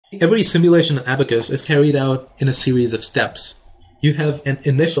Every simulation in Abaqus is carried out in a series of steps. You have an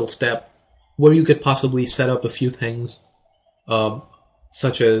initial step where you could possibly set up a few things,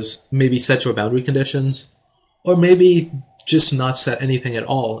 such as maybe set your boundary conditions, or maybe just not set anything at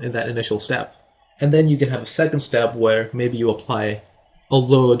all in that initial step. And then you can have a second step where maybe you apply a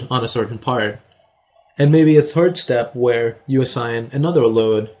load on a certain part, and maybe a third step where you assign another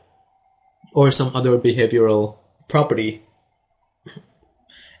load or some other behavioral property.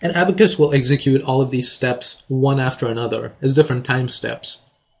 And Abaqus will execute all of these steps one after another as different time steps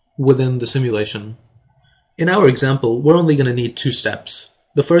within the simulation. In our example, we're only going to need two steps.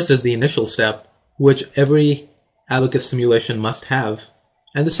 The first is the initial step, which every Abaqus simulation must have.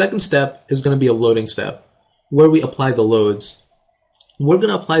 And the second step is going to be a loading step, where we apply the loads. We're going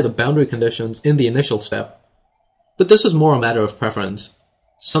to apply the boundary conditions in the initial step, but this is more a matter of preference.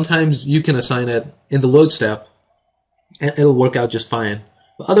 Sometimes you can assign it in the load step, and it'll work out just fine.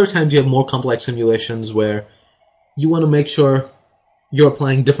 But other times you have more complex simulations where you want to make sure you're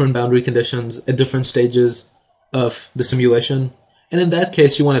applying different boundary conditions at different stages of the simulation. And in that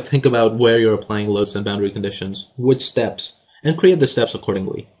case, you want to think about where you're applying loads and boundary conditions, which steps, and create the steps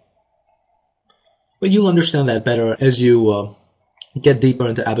accordingly. But you'll understand that better as you get deeper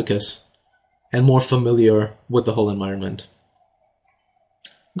into Abaqus and more familiar with the whole environment.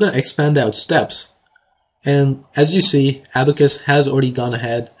 I'm going to expand out steps. And as you see, Abaqus has already gone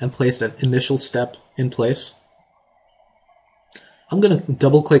ahead and placed an initial step in place. I'm going to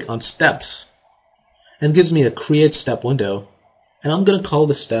double click on steps, and it gives me a create step window. And I'm going to call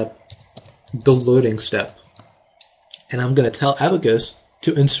the step the loading step. And I'm going to tell Abaqus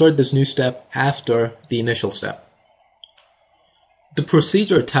to insert this new step after the initial step. The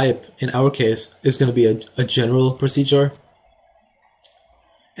procedure type in our case is going to be a general procedure.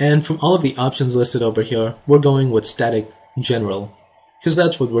 And from all of the options listed over here, we're going with static general, because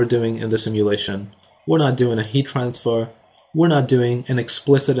that's what we're doing in the simulation. We're not doing a heat transfer, we're not doing an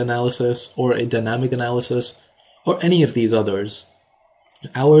explicit analysis or a dynamic analysis, or any of these others.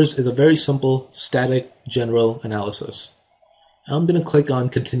 Ours is a very simple static general analysis. I'm going to click on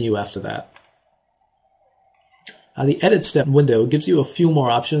continue after that. The edit step window gives you a few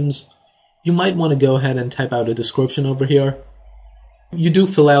more options. You might want to go ahead and type out a description over here. You do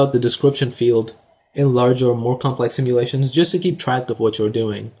fill out the description field in larger, more complex simulations just to keep track of what you're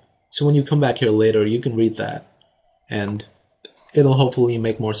doing. So when you come back here later, you can read that, and it'll hopefully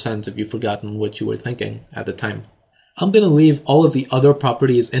make more sense if you've forgotten what you were thinking at the time. I'm going to leave all of the other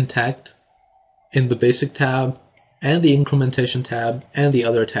properties intact in the basic tab, and the incrementation tab, and the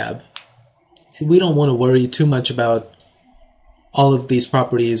other tab. See, we don't want to worry too much about all of these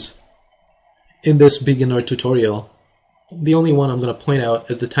properties in this beginner tutorial. The only one I'm going to point out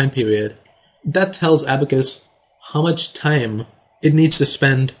is the time period. That tells Abaqus how much time it needs to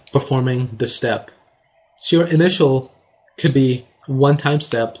spend performing this step. So your initial could be one time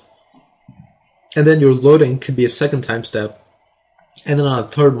step, and then your loading could be a second time step, and then on a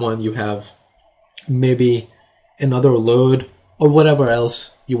third one you have maybe another load or whatever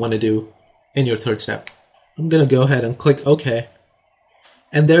else you want to do in your third step. I'm going to go ahead and click OK,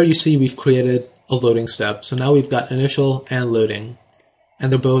 and there you see we've created a loading step. So now we've got initial and loading, and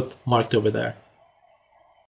they're both marked over there.